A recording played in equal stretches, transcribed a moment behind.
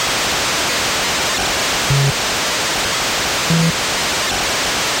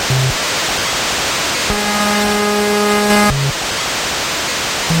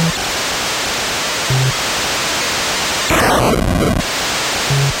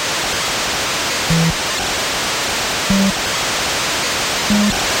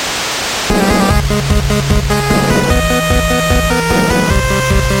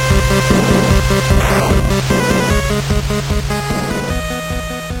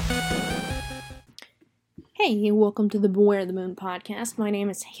Hey, welcome to the Beware the Moon podcast. My name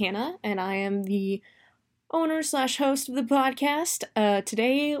is Hannah, and I am the owner/host of the podcast.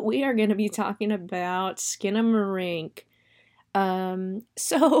 Today we are going to be talking about Skinamarink. Um,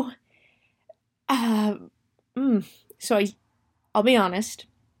 so, uh, so I'll be honest.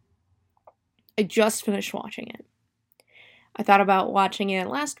 I just finished watching it. I thought about watching it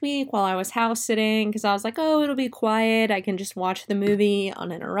last week while I was house sitting because I was like, oh, it'll be quiet. I can just watch the movie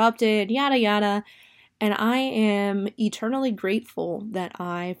uninterrupted, yada yada. And I am eternally grateful that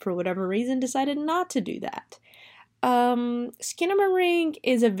I, for whatever reason, decided not to do that. Skinamarink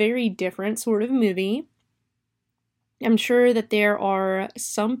is a very different sort of movie. I'm sure that there are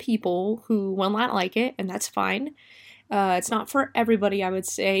some people who will not like it, and that's fine. It's not for everybody, I would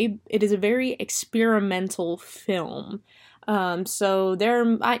say. It is a very experimental film. I'm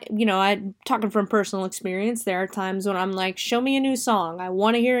talking from personal experience. There are times when I'm like, show me a new song. I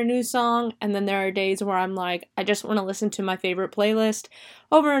want to hear a new song. And then there are days where I'm like, I just want to listen to my favorite playlist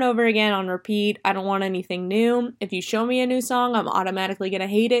over and over again on repeat. I don't want anything new. If you show me a new song, I'm automatically going to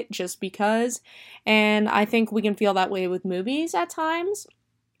hate it just because. And I think we can feel that way with movies at times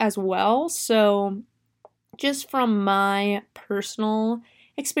as well. So just from my personal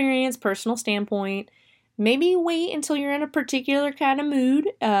experience, personal standpoint, maybe wait until you're in a particular kind of mood.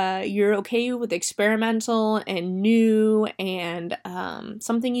 You're okay with experimental and new and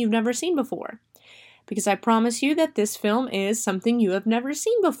something you've never seen before. Because I promise you that this film is something you have never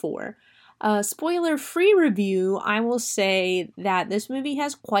seen before. Spoiler-free review, I will say that this movie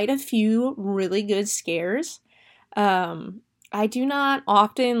has quite a few really good scares. I do not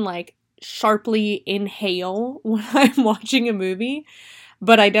often, sharply inhale when I'm watching a movie.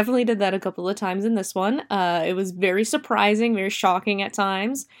 But I definitely did that a couple of times in this one. It was very surprising, very shocking at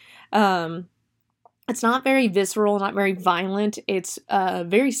times. It's not very visceral, not very violent. It's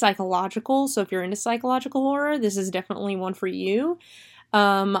very psychological. So if you're into psychological horror, this is definitely one for you.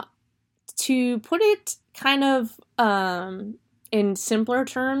 To put it kind of in simpler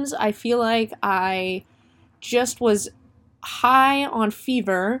terms, I feel like I just was high on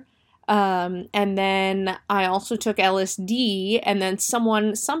fever. And then I also took LSD, and then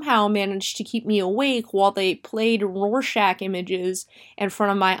someone somehow managed to keep me awake while they played Rorschach images in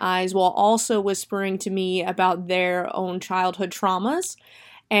front of my eyes while also whispering to me about their own childhood traumas.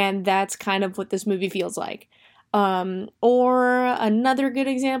 And that's kind of what this movie feels like. Or another good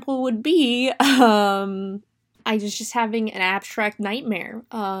example would be, I was just having an abstract nightmare.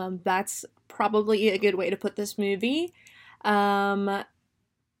 That's probably a good way to put this movie.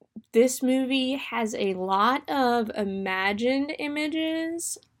 This movie has a lot of imagined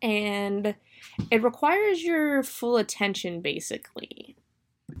images, and it requires your full attention, basically.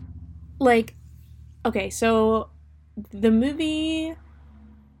 So the movie,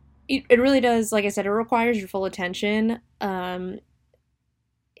 it really does, like I said, it requires your full attention,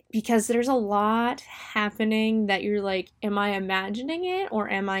 because there's a lot happening that you're like, am I imagining it, or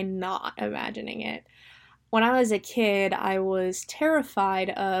am I not imagining it? When I was a kid, I was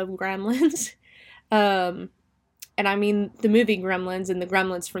terrified of gremlins. And I mean the movie Gremlins and the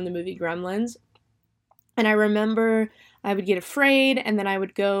gremlins from the movie Gremlins. And I remember I would get afraid, and then I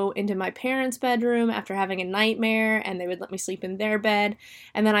would go into my parents' bedroom after having a nightmare, and they would let me sleep in their bed.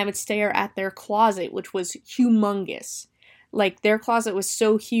 And then I would stare at their closet, which was humongous. Like, their closet was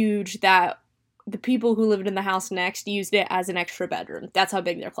so huge that the people who lived in the house next used it as an extra bedroom. That's how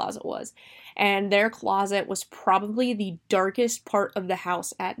big their closet was. And their closet was probably the darkest part of the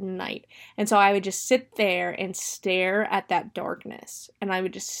house at night. And so I would just sit there and stare at that darkness. And I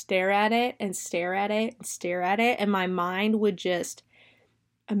would just stare at it and stare at it and stare at it. And my mind would just,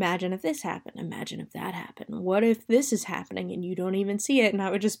 imagine if this happened. Imagine if that happened. What if this is happening and you don't even see it? And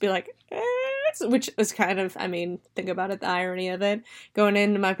I would just be like, which is kind of, think about it, the irony of it. Going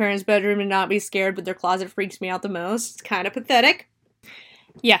into my parents' bedroom and not be scared, but their closet freaks me out the most. It's kind of pathetic.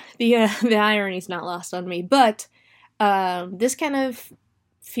 Yeah, the irony's not lost on me. But this kind of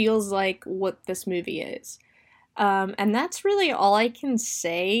feels like what this movie is. And that's really all I can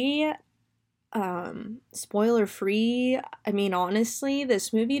say. Spoiler free. Honestly,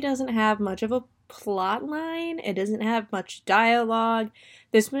 this movie doesn't have much of a plot line. It doesn't have much dialogue.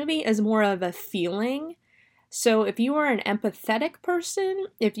 This movie is more of a feeling. So if you are an empathetic person,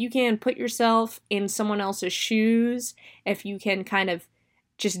 if you can put yourself in someone else's shoes, if you can kind of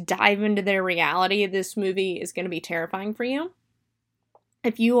just dive into their reality, this movie is going to be terrifying for you.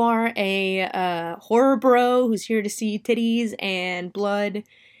 If you are a horror bro who's here to see titties and blood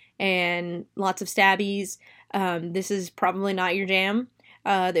and lots of stabbies, this is probably not your jam.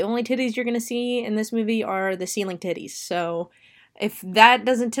 The only titties you're going to see in this movie are the ceiling titties. So If that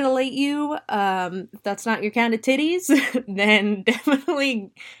doesn't titillate you, if that's not your kind of titties, then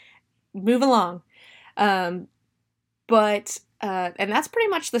definitely move along. Um, and that's pretty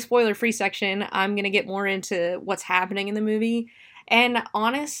much the spoiler-free section. I'm gonna get more into what's happening in the movie. And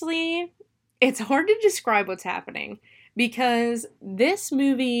honestly, it's hard to describe what's happening because this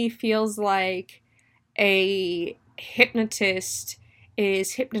movie feels like a hypnotist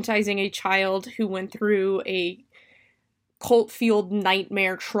is hypnotizing a child who went through a cult-fueled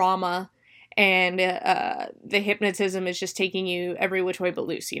nightmare trauma, and the hypnotism is just taking you every which way but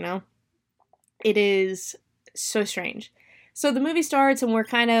loose, you know? It is so strange. So the movie starts, and we're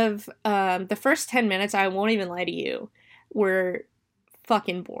kind of, the first 10 minutes, I won't even lie to you, were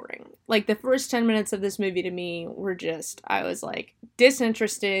fucking boring. Like, the first 10 minutes of this movie to me were just, I was like,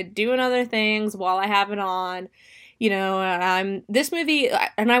 disinterested, doing other things while I have it on. You know, this movie,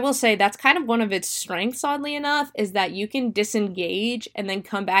 and I will say that's kind of one of its strengths, oddly enough, is that you can disengage and then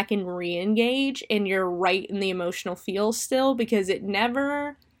come back and re-engage, and you're right in the emotional feel still, because it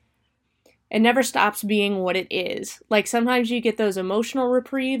never stops being what it is. Like, sometimes you get those emotional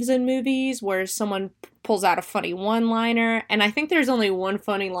reprieves in movies where someone pulls out a funny one-liner, and I think there's only one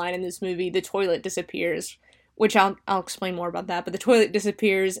funny line in this movie, the toilet disappears, which I'll explain more about that, but the toilet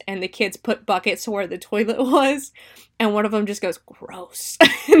disappears, and the kids put buckets where the toilet was, and one of them just goes, gross.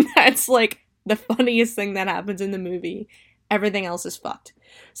 And that's, like, the funniest thing that happens in the movie. Everything else is fucked.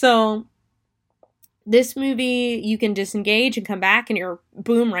 So, this movie, you can disengage and come back, and you're,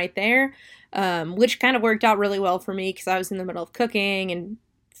 boom, right there, which kind of worked out really well for me, because I was in the middle of cooking and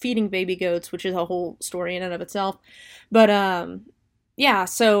feeding baby goats, which is a whole story in and of itself. But, yeah,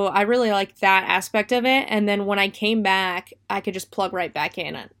 so I really liked that aspect of it, and then when I came back, I could just plug right back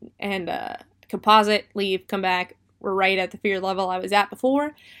in and composite, leave, come back. We're right at the fear level I was at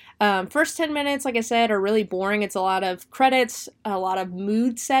before. First 10 minutes, like I said, are really boring. It's a lot of credits, a lot of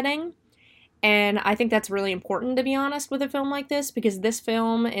mood setting, and I think that's really important, to be honest, with a film like this, because this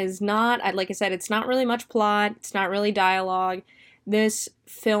film is not, like I said, it's not really much plot, it's not really dialogue. This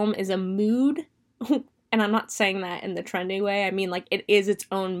film is a mood. And I'm not saying that in the trendy way. I mean, like, it is its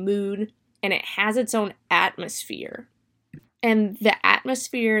own mood, and it has its own atmosphere. And the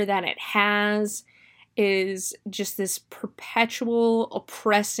atmosphere that it has is just this perpetual,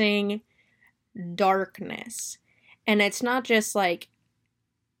 oppressing darkness. And it's not just, like,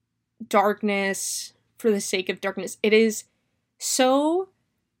 darkness for the sake of darkness. It is so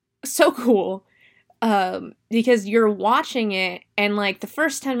cool. Because you're watching it, and, like, the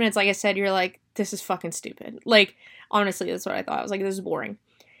first 10 minutes, like I said, you're like, this is fucking stupid. Like, honestly, that's what I thought. I was like, this is boring.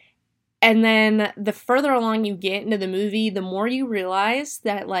 And then the further along you get into the movie, the more you realize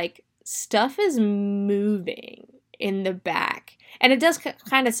that, like, stuff is moving in the back. And it does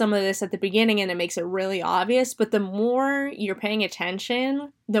kind of some of this at the beginning, and it makes it really obvious, but the more you're paying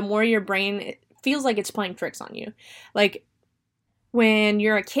attention, the more your brain, it feels like it's playing tricks on you. Like, when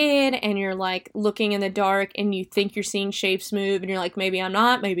you're a kid and you're, like, looking in the dark and you think you're seeing shapes move and you're like, maybe I'm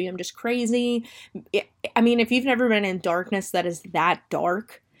not, maybe I'm just crazy. I mean, if you've never been in darkness that is that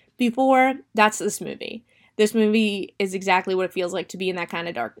dark before, that's this movie. This movie is exactly what it feels like to be in that kind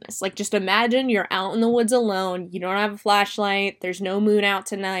of darkness. Like, just imagine you're out in the woods alone, you don't have a flashlight, there's no moon out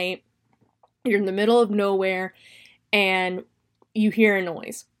tonight, you're in the middle of nowhere, and you hear a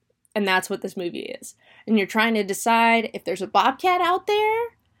noise. And that's what this movie is. And you're trying to decide if there's a bobcat out there,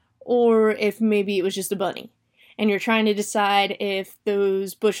 or if maybe it was just a bunny. And you're trying to decide if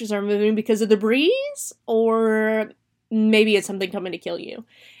those bushes are moving because of the breeze, or maybe it's something coming to kill you.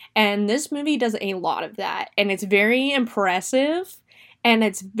 And this movie does a lot of that. And it's very impressive, and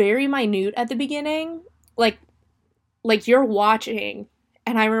it's very minute at the beginning. Like you're watching,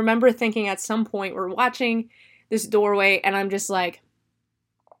 and I remember thinking at some point, we're watching this doorway, and I'm just like,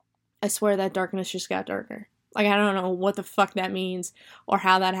 I swear that darkness just got darker. Like, I don't know what the fuck that means or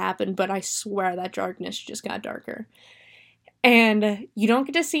how that happened, but I swear that darkness just got darker. And you don't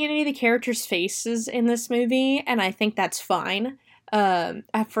get to see any of the characters' faces in this movie, and I think that's fine.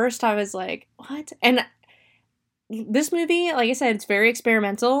 At first I was like, what? And this movie, like I said, it's very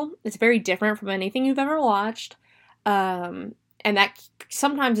experimental. It's very different from anything you've ever watched. And that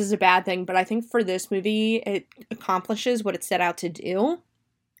sometimes is a bad thing, but I think for this movie, it accomplishes what it set out to do.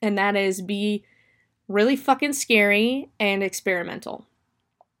 And that is be really fucking scary and experimental.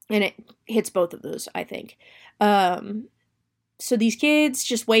 And it hits both of those, I think. So these kids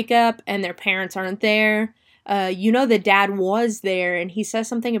just wake up and their parents aren't there. The dad was there, and he says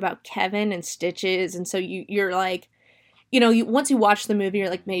something about Kevin and Stitches. And so you're like, once you watch the movie, you're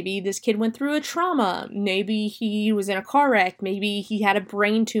like, maybe this kid went through a trauma. Maybe he was in a car wreck. Maybe he had a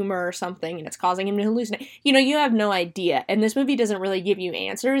brain tumor or something and it's causing him to hallucinate. You have no idea. And this movie doesn't really give you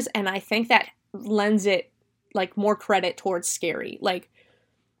answers. And I think that lends it, like, more credit towards scary. Like,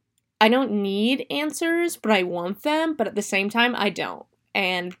 I don't need answers, but I want them. But at the same time, I don't.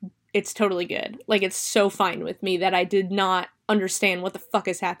 And it's totally good. Like, it's so fine with me that I did not understand what the fuck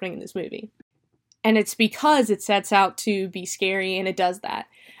is happening in this movie. And it's because it sets out to be scary, and it does that.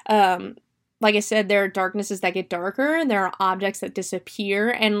 Like I said, there are darknesses that get darker, and there are objects that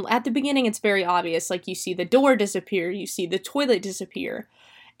disappear, and at the beginning it's very obvious. Like, you see the door disappear, you see the toilet disappear,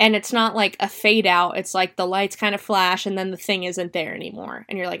 and it's not like a fade out, it's like the lights kind of flash, and then the thing isn't there anymore.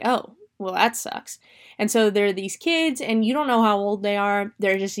 And you're like, oh, well, that sucks. And so there are these kids, and you don't know how old they are,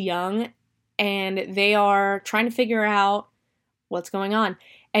 they're just young, and they are trying to figure out what's going on.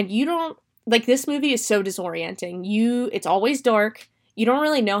 And you don't, like, this movie is so disorienting. It's always dark. You don't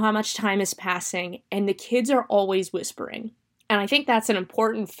really know how much time is passing, and the kids are always whispering. And I think that's an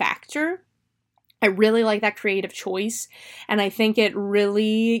important factor. I really like that creative choice, and I think it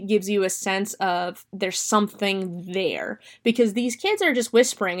really gives you a sense of there's something there, because these kids are just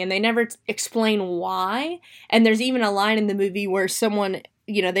whispering, and they never explain why. And there's even a line in the movie where someone,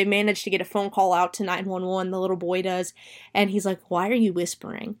 they manage to get a phone call out to 911, the little boy does, and he's like, why are you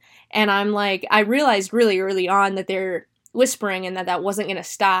whispering? And I'm like, I realized really early on that they're whispering and that wasn't going to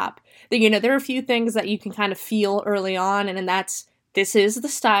stop. There are a few things that you can kind of feel early on, and this is the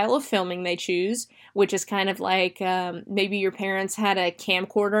style of filming they choose, which is kind of like maybe your parents had a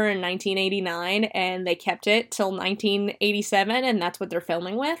camcorder in 1989 and they kept it till 1987, and that's what they're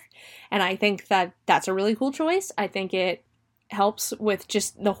filming with. And I think that that's a really cool choice. I think it helps with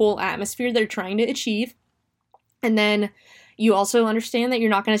just the whole atmosphere they're trying to achieve. And then you also understand that you're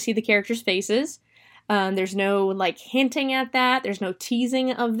not going to see the characters' faces. There's no, like, hinting at that. There's no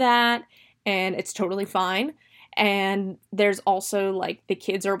teasing of that. And it's totally fine. And there's also, like, the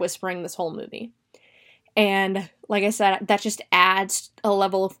kids are whispering this whole movie. And like I said, that just adds a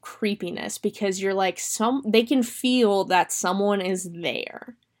level of creepiness, because you're like, they can feel that someone is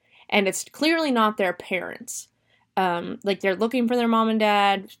there. And it's clearly not their parents. Like, they're looking for their mom and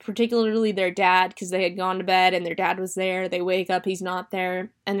dad, particularly their dad, because they had gone to bed and their dad was there. They wake up, he's not there.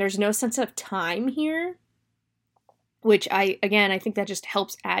 And there's no sense of time here, which I think that just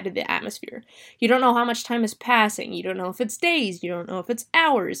helps add to the atmosphere. You don't know how much time is passing. You don't know if it's days. You don't know if it's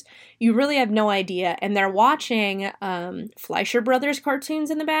hours. You really have no idea. And they're watching Fleischer Brothers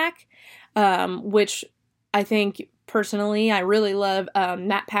cartoons in the back, which I think, personally, I really love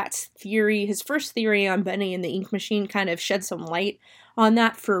Matt Pat's theory. His first theory on Benny and the Ink Machine kind of shed some light on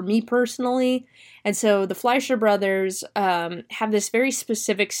that for me personally. And so the Fleischer Brothers have this very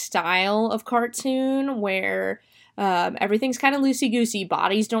specific style of cartoon where everything's kind of loosey-goosey.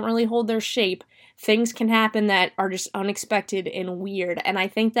 Bodies don't really hold their shape. Things can happen that are just unexpected and weird. And I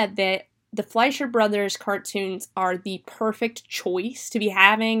think that the Fleischer Brothers cartoons are the perfect choice to be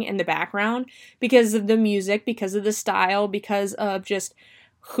having in the background, because of the music, because of the style, because of just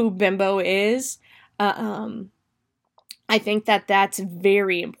who Bimbo is. I think that that's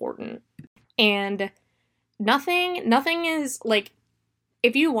very important. And nothing is, like,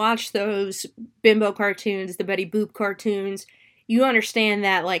 if you watch those Bimbo cartoons, the Betty Boop cartoons, you understand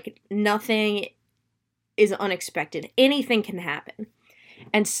that, like, nothing is unexpected. Anything can happen.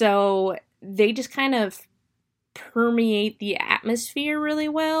 And so they just kind of permeate the atmosphere really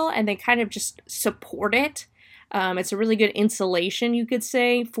well, and they kind of just support it. It's a really good insulation, you could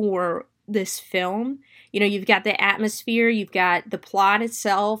say, for this film. You've got the atmosphere, you've got the plot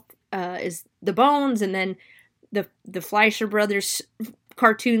itself, is the bones, and then the Fleischer Brothers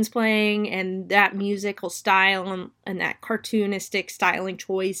cartoons playing, and that musical style and that cartoonistic styling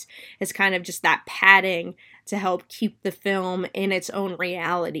choice is kind of just that padding to help keep the film in its own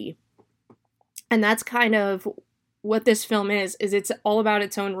reality. And that's kind of what this film is it's all about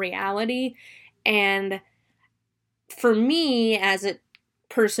its own reality. And for me, as a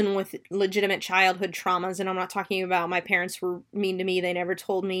person with legitimate childhood traumas, and I'm not talking about my parents were mean to me, they never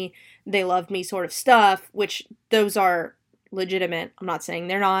told me they loved me sort of stuff, which those are legitimate. I'm not saying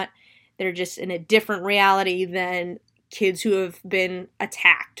they're not. They're just in a different reality than kids who have been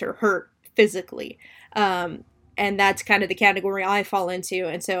attacked or hurt physically. And that's kind of the category I fall into.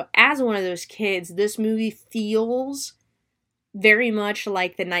 And so as one of those kids, this movie feels very much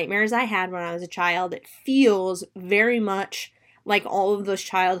like the nightmares I had when I was a child. It feels very much like all of those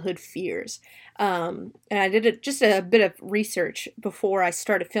childhood fears. And I did just a bit of research before I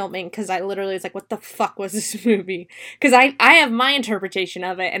started filming, because I literally was like, what the fuck was this movie? Because I have my interpretation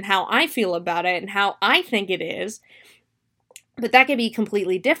of it and how I feel about it and how I think it is. But that could be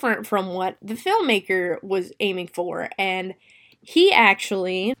completely different from what the filmmaker was aiming for. And he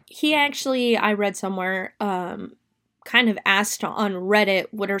actually, I read somewhere, kind of asked on Reddit,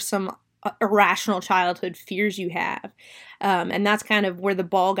 what are some irrational childhood fears you have? And that's kind of where the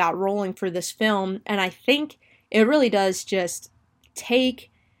ball got rolling for this film. And I think it really does just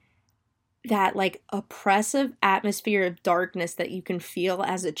take that like oppressive atmosphere of darkness that you can feel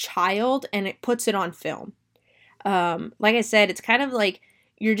as a child, and it puts it on film. Like I said, it's kind of like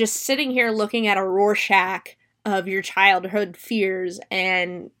you're just sitting here looking at a Rorschach of your childhood fears,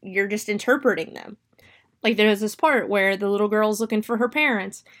 and you're just interpreting them. Like, there's this part where the little girl's looking for her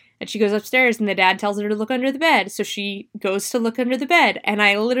parents, and she goes upstairs, and the dad tells her to look under the bed, so she goes to look under the bed, and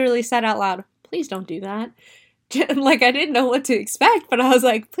I literally said out loud, please don't do that. Like, I didn't know what to expect, but I was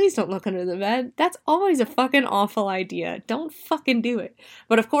like, please don't look under the bed. That's always a fucking awful idea. Don't fucking do it.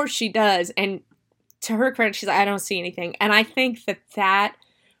 But of course she does, and to her credit, she's like, I don't see anything. And I think that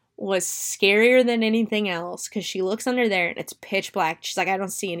was scarier than anything else, because she looks under there, and it's pitch black. She's like, I don't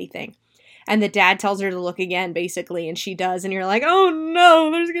see anything. And the dad tells her to look again, basically, and she does, and you're like, oh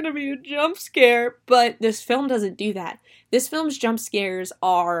no, there's gonna be a jump scare. But this film doesn't do that. This film's jump scares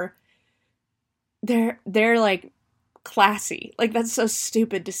are, they're like classy. Like, that's so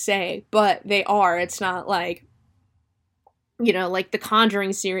stupid to say, but they are. It's not like, like the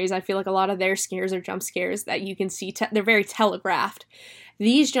Conjuring series. I feel like a lot of their scares are jump scares that you can see, they're very telegraphed.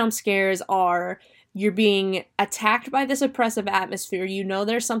 These jump scares are, you're being attacked by this oppressive atmosphere. You know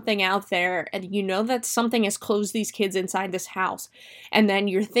there's something out there, and you know that something has closed these kids inside this house. And then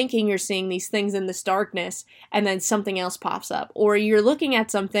you're thinking you're seeing these things in this darkness, and then something else pops up. Or you're looking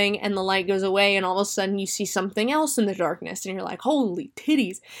at something, and the light goes away, and all of a sudden you see something else in the darkness, and you're like, holy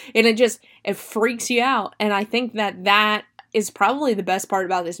titties. And it freaks you out. And I think that is probably the best part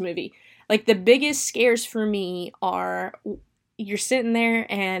about this movie. Like, the biggest scares for me are, you're sitting there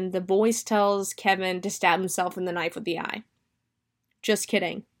and the voice tells Kevin to stab himself in the knife with the eye. Just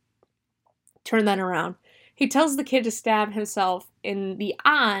kidding. Turn that around. He tells the kid to stab himself in the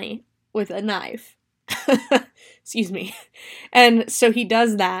eye with a knife. Excuse me. And so he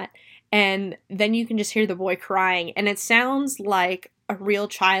does that, and then you can just hear the boy crying, and it sounds like a real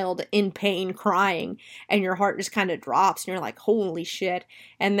child in pain crying, and your heart just kind of drops, and you're like, holy shit.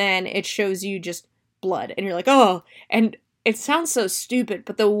 And then it shows you just blood, and you're like, oh, and it sounds so stupid,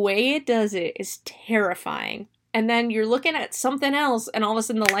 but the way it does it is terrifying. And then you're looking at something else, and all of a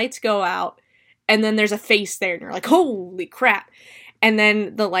sudden the lights go out, and then there's a face there, and you're like, holy crap. And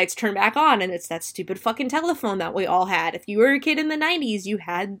then the lights turn back on, and it's that stupid fucking telephone that we all had. If you were a kid in the 90s, you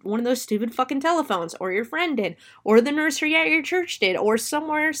had one of those stupid fucking telephones, or your friend did, or the nursery at your church did, or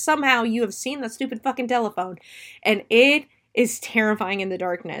somewhere, somehow, you have seen that stupid fucking telephone. And it is terrifying in the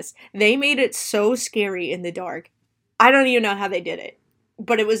darkness. They made it so scary in the dark. I don't even know how they did it,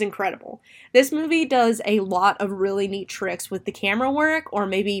 but it was incredible. This movie does a lot of really neat tricks with the camera work, or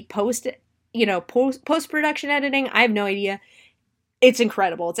maybe post-production editing. I have no idea. It's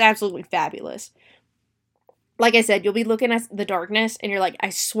incredible. It's absolutely fabulous. Like I said, you'll be looking at the darkness, and you're like,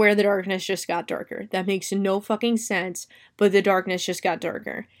 I swear the darkness just got darker. That makes no fucking sense, but the darkness just got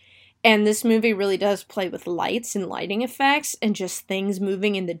darker. And this movie really does play with lights and lighting effects and just things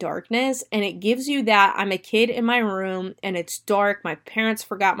moving in the darkness. And it gives you that, I'm a kid in my room and it's dark. My parents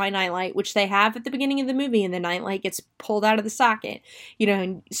forgot my nightlight, which they have at the beginning of the movie, and the nightlight gets pulled out of the socket.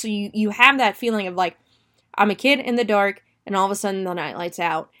 And so you have that feeling of like, I'm a kid in the dark, and all of a sudden the nightlight's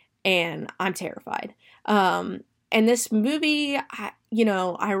out and I'm terrified. And this movie,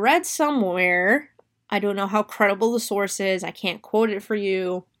 I read somewhere, I don't know how credible the source is, I can't quote it for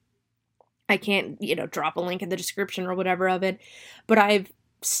you. I can't, drop a link in the description or whatever of it, but I've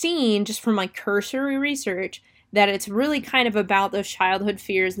seen, just from my cursory research, that it's really kind of about those childhood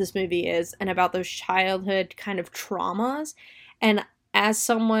fears this movie is, and about those childhood kind of traumas. And as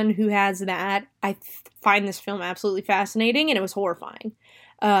someone who has that, I find this film absolutely fascinating, and it was horrifying,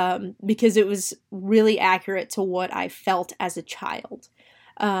 because it was really accurate to what I felt as a child.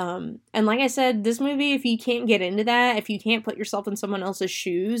 And like I said, this movie, if you can't get into that, if you can't put yourself in someone else's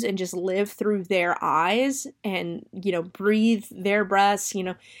shoes and just live through their eyes and, breathe their breaths,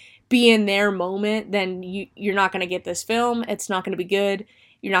 be in their moment, then you're not going to get this film. It's not going to be good.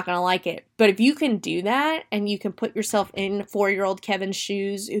 You're not going to like it. But if you can do that, and you can put yourself in 4-year-old Kevin's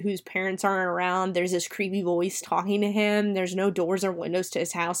shoes, whose parents aren't around, there's this creepy voice talking to him, there's no doors or windows to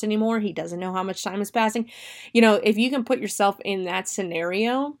his house anymore, he doesn't know how much time is passing. If you can put yourself in that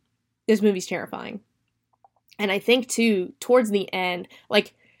scenario, this movie's terrifying. And I think, too, towards the end,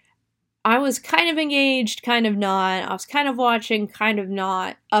 like, I was kind of engaged, kind of not. I was kind of watching, kind of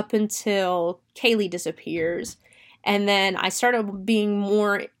not, up until Kaylee disappears. And then I started being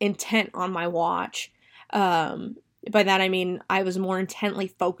more intent on my watch. By that I mean I was more intently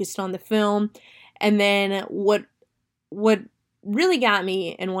focused on the film. And then what really got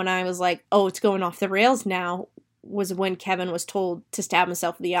me, and when I was like, oh, it's going off the rails now, was when Kevin was told to stab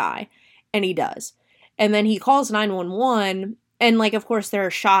himself in the eye. And he does. And then he calls 911. And, like, of course, there are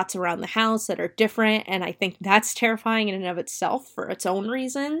shots around the house that are different, and I think that's terrifying in and of itself for its own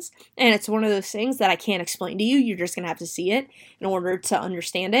reasons. And it's one of those things that I can't explain to you. You're just going to have to see it in order to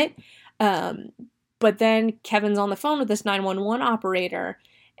understand it. But then Kevin's on the phone with this 911 operator,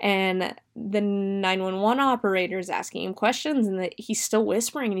 and the 911 operator is asking him questions, and he's still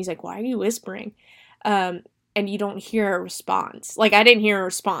whispering, and he's like, why are you whispering? And you don't hear a response. Like, I didn't hear a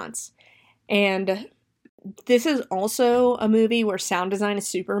response. And this is also a movie where sound design is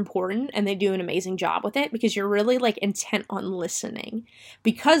super important, and they do an amazing job with it because you're really, like, intent on listening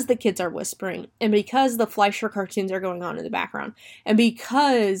because the kids are whispering, and because the Fleischer cartoons are going on in the background, and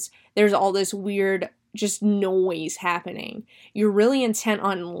because there's all this weird just noise happening. You're really intent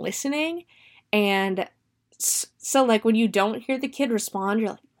on listening, and so, like, when you don't hear the kid respond,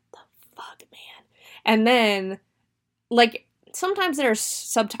 you're like, what the fuck, man? And then, like, sometimes there's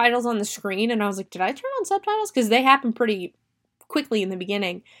subtitles on the screen, and I was like, did I turn on subtitles? Because they happen pretty quickly in the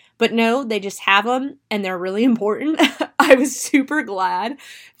beginning. But no, they just have them, and they're really important. I was super glad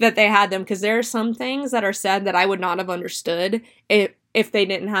that they had them, because there are some things that are said that I would not have understood if they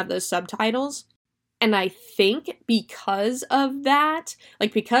didn't have those subtitles. And I think because of that,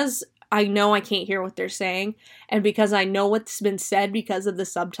 like, because I know I can't hear what they're saying, and because I know what's been said because of the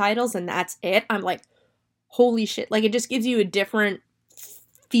subtitles, and that's it, I'm like, holy shit. Like, it just gives you a different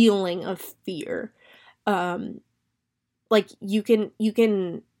feeling of fear. Like, you can,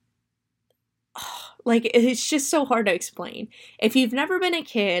 like, it's just so hard to explain. If you've never been a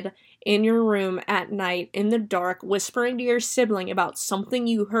kid in your room at night in the dark whispering to your sibling about something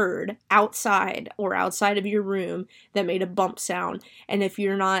you heard outside or outside of your room that made a bump sound, and if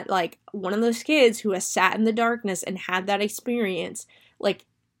you're not, like, one of those kids who has sat in the darkness and had that experience, like,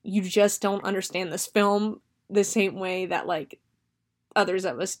 you just don't understand this film the same way that, like, others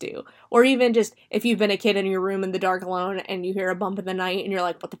of us do. Or even just if you've been a kid in your room in the dark alone and you hear a bump in the night and you're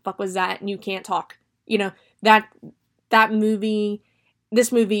like, what the fuck was that? And you can't talk. You know, that movie,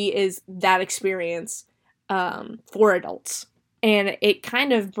 this movie is that experience for adults. And it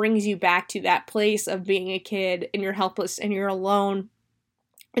kind of brings you back to that place of being a kid and you're helpless and you're alone.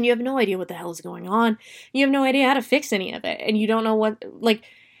 And you have no idea what the hell is going on. You have no idea how to fix any of it. And you don't know what, like,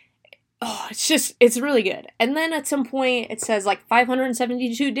 oh, it's really good. And then at some point it says, like,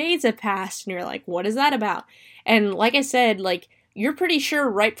 572 days have passed. And you're like, what is that about? And like I said, like, you're pretty sure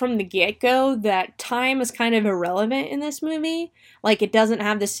right from the get-go that time is kind of irrelevant in this movie. Like, it doesn't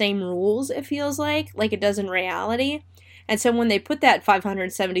have the same rules, it feels like it does in reality. And so when they put that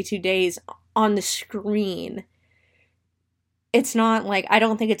 572 days on the screen, it's not like, I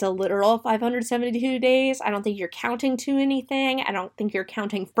don't think it's a literal 572 days. I don't think you're counting to anything. I don't think you're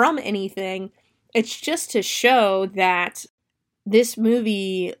counting from anything. It's just to show that this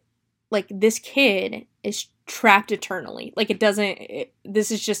movie, like, this kid is trapped eternally. Like,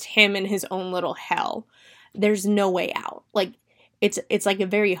 this is just him in his own little hell. There's no way out. Like, it's like a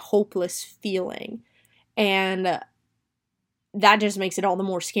very hopeless feeling. And that just makes it all the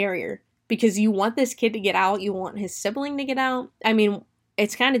more scarier. Because you want this kid to get out, you want his sibling to get out. I mean,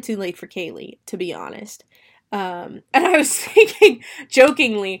 it's kind of too late for Kaylee, to be honest. And I was thinking,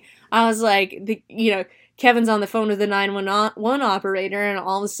 jokingly, I was like, Kevin's on the phone with the 911 operator, and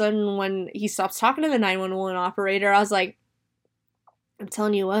all of a sudden, when he stops talking to the 911 operator, I was like, I'm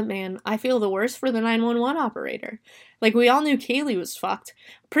telling you what, man, I feel the worst for the 911 operator. Like, we all knew Kaylee was fucked.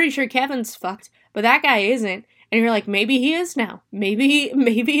 Pretty sure Kevin's fucked, but that guy isn't. And you're like, maybe he is now. Maybe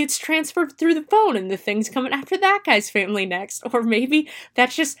it's transferred through the phone and the thing's coming after that guy's family next. Or maybe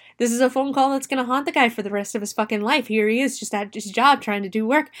this is a phone call that's going to haunt the guy for the rest of his fucking life. Here he is just at his job trying to do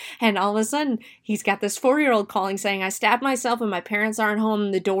work. And all of a sudden, he's got this 4-year-old calling saying, I stabbed myself and my parents aren't home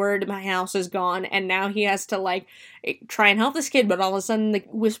and the door to my house is gone. And now he has to, like, try and help this kid. But all of a sudden, the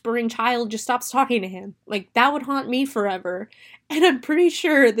whispering child just stops talking to him. Like, that would haunt me forever. And I'm pretty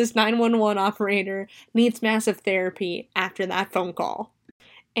sure this 911 operator needs massive therapy after that phone call.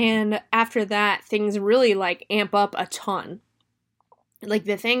 And after that, things really, like, amp up a ton. Like,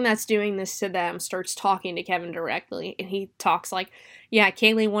 the thing that's doing this to them starts talking to Kevin directly. And he talks like, yeah,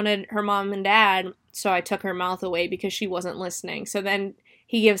 Kaylee wanted her mom and dad, so I took her mouth away because she wasn't listening. So then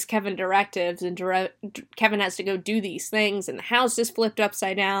he gives Kevin directives, and Kevin has to go do these things. And the house is flipped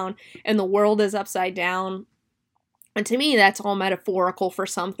upside down, and the world is upside down. And to me, that's all metaphorical for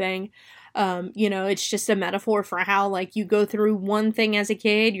something. It's just a metaphor for how, like, you go through one thing as a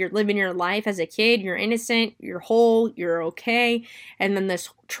kid, you're living your life as a kid, you're innocent, you're whole, you're okay, and then this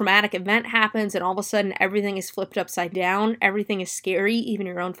traumatic event happens, and all of a sudden everything is flipped upside down, everything is scary, even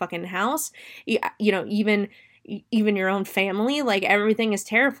your own fucking house, even your own family, like, everything is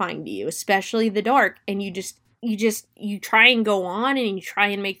terrifying to you, especially the dark, and you try and go on and you try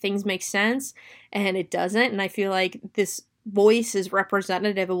and make things make sense, and it doesn't. And I feel like this voice is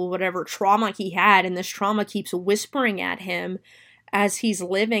representative of whatever trauma he had, and this trauma keeps whispering at him as he's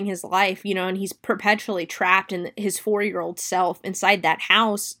living his life, and he's perpetually trapped in his 4-year-old self inside that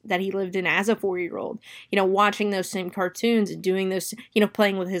house that he lived in as a 4-year-old, watching those same cartoons and doing those,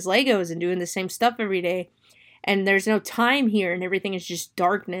 playing with his Legos and doing the same stuff every day. And there's no time here, and everything is just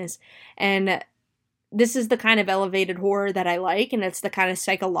darkness. And this is the kind of elevated horror that I like, and it's the kind of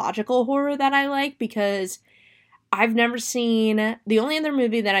psychological horror that I like, because I've never seen, the only other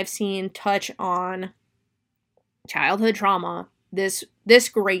movie that I've seen touch on childhood trauma this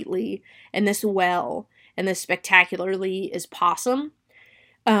greatly and this well and this spectacularly is Possum.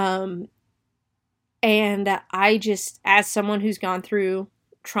 And I just, as someone who's gone through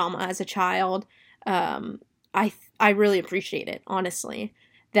trauma as a child, I really appreciate it, honestly,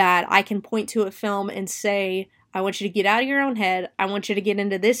 that I can point to a film and say, I want you to get out of your own head, I want you to get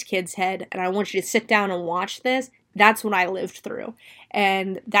into this kid's head, and I want you to sit down and watch this. That's what I lived through,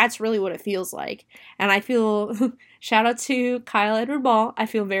 and that's really what it feels like. And I feel, shout out to Kyle Edward Ball, I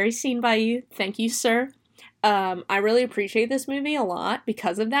feel very seen by you. Thank you, sir. I really appreciate this movie a lot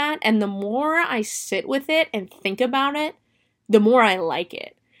because of that, and the more I sit with it and think about it, the more I like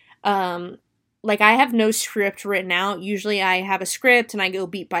it. Like, I have no script written out. Usually I have a script and I go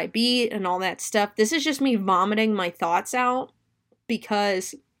beat by beat and all that stuff. This is just me vomiting my thoughts out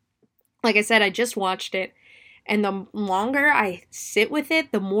because, like I said, I just watched it. And the longer I sit with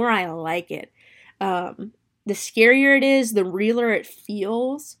it, the more I like it. The scarier it is, the realer it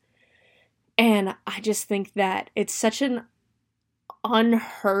feels. And I just think that it's such an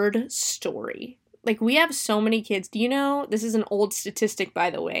unheard story. Like, we have so many kids. Do you know, this is an old statistic, by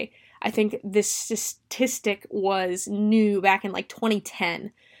the way. I think this statistic was new back in like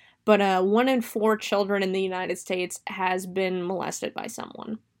 2010. But 1 in 4 children in the United States has been molested by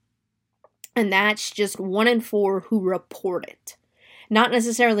someone. And that's just 1 in 4 who report it. Not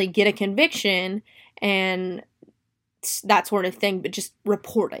necessarily get a conviction and that sort of thing, but just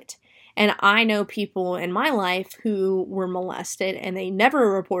report it. And I know people in my life who were molested and they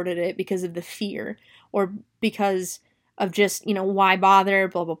never reported it because of the fear or because of just, why bother,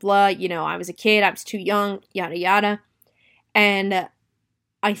 blah, blah, blah. I was a kid, I was too young, yada, yada. And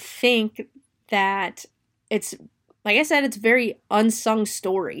I think that it's, like I said, it's a very unsung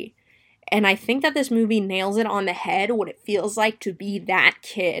story. And I think that this movie nails it on the head, what it feels like to be that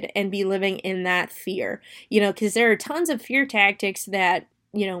kid and be living in that fear. Because there are tons of fear tactics that,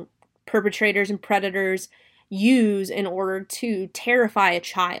 perpetrators and predators use in order to terrify a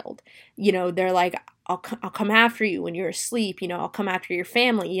child. They're like, I'll come after you when you're asleep, I'll come after your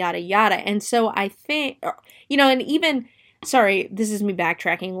family, yada, yada. And so I think, and even, sorry, this is me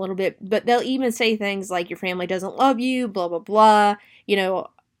backtracking a little bit, but they'll even say things like your family doesn't love you, blah, blah, blah,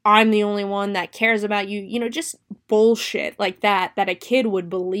 I'm the only one that cares about you, just bullshit like that a kid would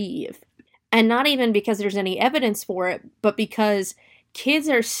believe. And not even because there's any evidence for it, but because kids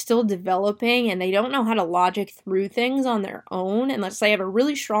are still developing and they don't know how to logic through things on their own unless they have a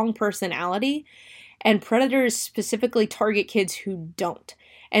really strong personality. And predators specifically target kids who don't.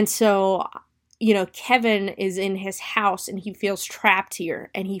 And so, Kevin is in his house and he feels trapped here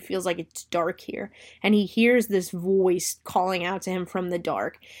and he feels like it's dark here. And he hears this voice calling out to him from the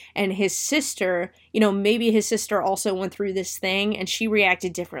dark. And his sister, maybe his sister also went through this thing and she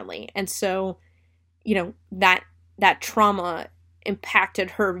reacted differently. And so, that trauma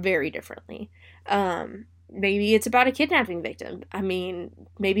impacted her very differently. Maybe it's about a kidnapping victim. I mean,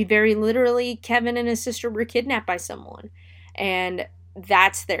 maybe very literally Kevin and his sister were kidnapped by someone. And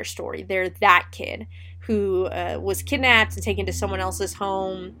that's their story. They're that kid who was kidnapped and taken to someone else's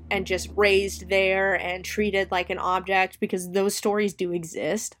home and just raised there and treated like an object, because those stories do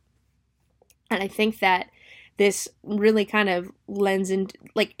exist. And I think that this really kind of lends into,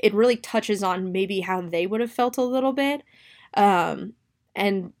 like, it really touches on maybe how they would have felt a little bit. And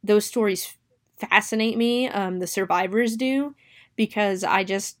those stories fascinate me, the survivors do, because I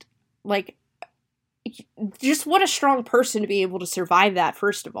just, like, just what a strong person to be able to survive that,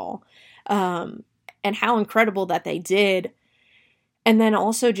 first of all, and how incredible that they did, and then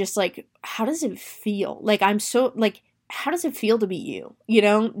also just, like, how does it feel? Like, how does it feel to be you,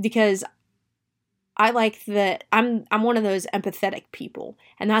 because I like that I'm one of those empathetic people,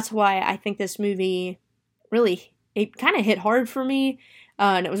 and that's why I think this movie really, it kind of hit hard for me,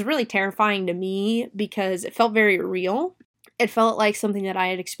 and it was really terrifying to me because it felt very real. It felt like something that I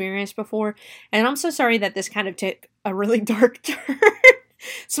had experienced before, and I'm so sorry that this kind of took a really dark turn.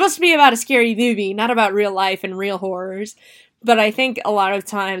 It's supposed to be about a scary movie, not about real life and real horrors. But I think a lot of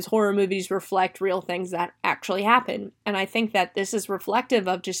times horror movies reflect real things that actually happen. And I think that this is reflective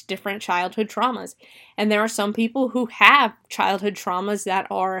of just different childhood traumas. And there are some people who have childhood traumas that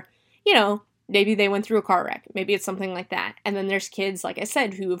are, maybe they went through a car wreck. Maybe it's something like that. And then there's kids, like I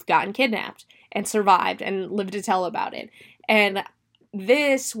said, who have gotten kidnapped and survived and lived to tell about it. And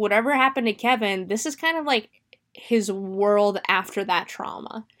this, whatever happened to Kevin, this is kind of like his world after that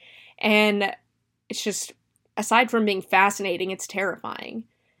trauma. And it's just, aside from being fascinating, it's terrifying.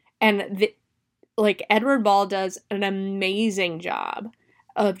 And Edward Ball does an amazing job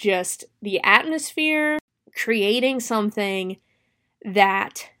of just the atmosphere, creating something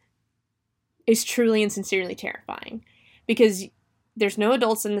that is truly and sincerely terrifying. Because there's no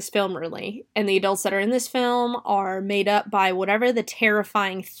adults in this film, really. And the adults that are in this film are made up by whatever the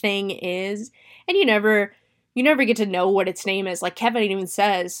terrifying thing is. And you never get to know what its name is. Like, Kevin even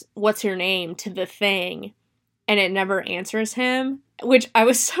says, "What's your name?" to the thing. And it never answers him. Which I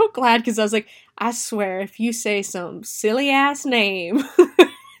was so glad, because I was like, I swear, if you say some silly-ass name,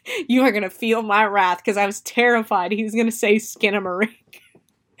 you are going to feel my wrath. Because I was terrified he was going to say Skinamarink.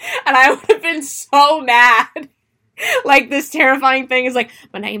 And I would have been so mad. Like, this terrifying thing is like,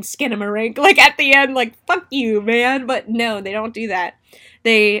 "My name's Skinamarink." Like, at the end, like, fuck you, man. But no, they don't do that.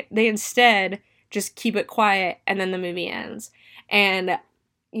 They instead just keep it quiet, and then the movie ends. And,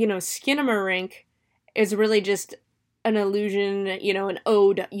 Skinamarink is really just an illusion, an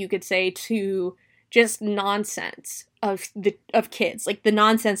ode, you could say, to just nonsense of kids. Like, the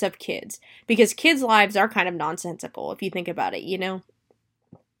nonsense of kids. Because kids' lives are kind of nonsensical, if you think about it,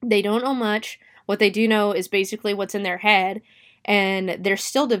 They don't know much. What they do know is basically what's in their head, and they're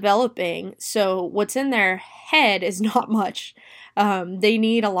still developing, so what's in their head is not much. They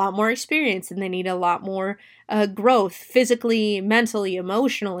need a lot more experience, and they need a lot more growth, physically, mentally,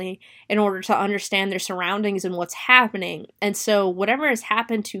 emotionally, in order to understand their surroundings and what's happening. And so whatever has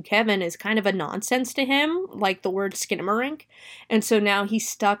happened to Kevin is kind of a nonsense to him, like the word Skinamarink. And so now he's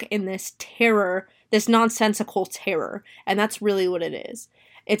stuck in this terror, this nonsensical terror, and that's really what it is.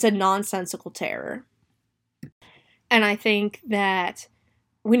 It's a nonsensical terror. And I think that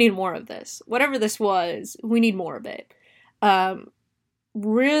we need more of this. Whatever this was, we need more of it.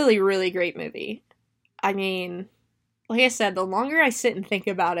 Really, really great movie. I mean, like I said, the longer I sit and think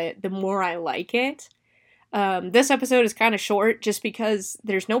about it, the more I like it. This episode is kind of short just because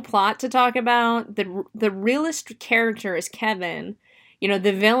there's no plot to talk about. The realest character is Kevin. The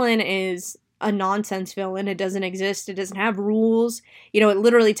villain is a nonsense villain. It doesn't exist. It doesn't have rules. It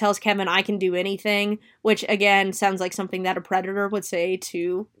literally tells Kevin, "I can do anything," which again sounds like something that a predator would say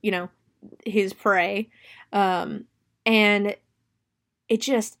to, his prey. And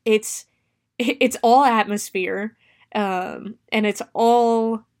it's all atmosphere. And it's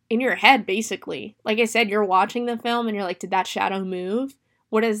all in your head, basically. Like I said, you're watching the film and you're like, did that shadow move?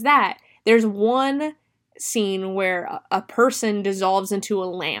 What is that? There's one scene where a person dissolves into a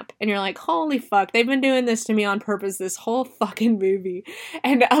lamp, and you're like, holy fuck, they've been doing this to me on purpose this whole fucking movie.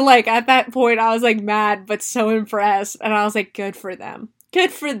 And like, at that point, I was like mad, but so impressed, and I was like, good for them.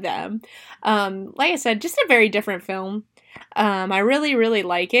 Good for them. Like I said, just a very different film. I really, really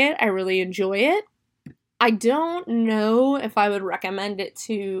like it. I really enjoy it. I don't know if I would recommend it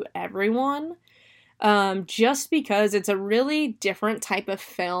to everyone, just because it's a really different type of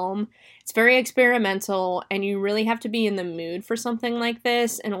film. It's very experimental, and you really have to be in the mood for something like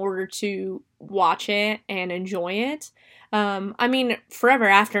this in order to watch it and enjoy it. I mean, forever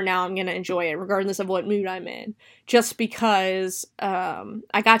after now, I'm going to enjoy it, regardless of what mood I'm in, just because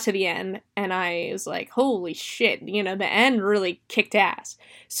I got to the end, and I was like, holy shit, the end really kicked ass.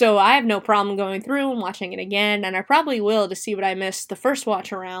 So I have no problem going through and watching it again, and I probably will to see what I missed the first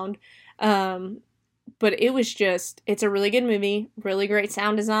watch around. But it's a really good movie, really great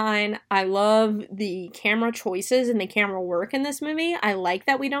sound design. I love the camera choices and the camera work in this movie. I like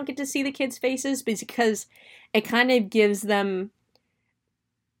that we don't get to see the kids' faces because it kind of gives them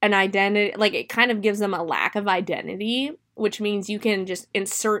an identity, like it kind of gives them a lack of identity, which means you can just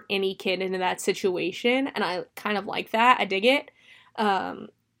insert any kid into that situation, and I kind of like that. I dig it. And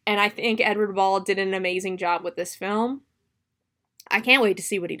I think Edward Ball did an amazing job with this film. I can't wait to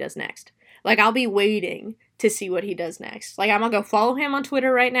see what he does next. Like, I'll be waiting to see what he does next. Like, I'm gonna go follow him on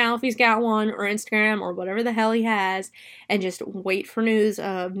Twitter right now if he's got one, or Instagram, or whatever the hell he has, and just wait for news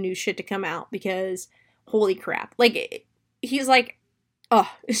of new shit to come out, because holy crap. Like, he's like,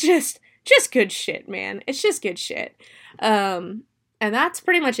 oh, it's just good shit, man. It's just good shit. And that's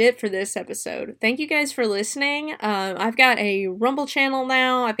pretty much it for this episode. Thank you guys for listening. I've got a Rumble channel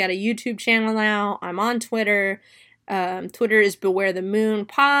now. I've got a YouTube channel now. I'm on Twitter. Twitter is Beware the Moon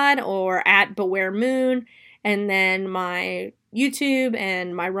Pod, or at Beware Moon. And then my YouTube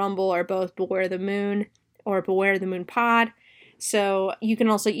and my Rumble are both Beware the Moon or Beware the Moon Pod. So you can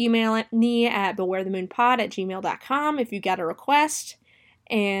also email me at bewarethemoonpod@gmail.com if you got a request.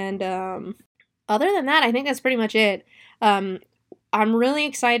 And other than that, I think that's pretty much it. I'm really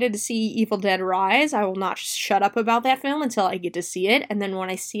excited to see Evil Dead Rise. I will not shut up about that film until I get to see it, and then when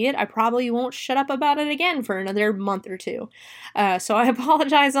I see it, I probably won't shut up about it again for another month or two. So I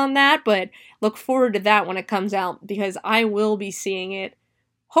apologize on that, but look forward to that when it comes out, because I will be seeing it,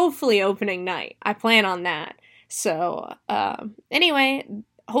 hopefully opening night. I plan on that. So, anyway,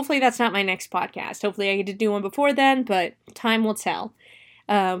 hopefully that's not my next podcast. Hopefully I get to do one before then, but time will tell.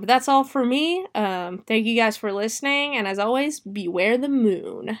 But that's all for me. Thank you guys for listening, and as always, beware the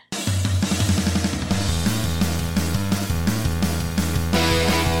moon.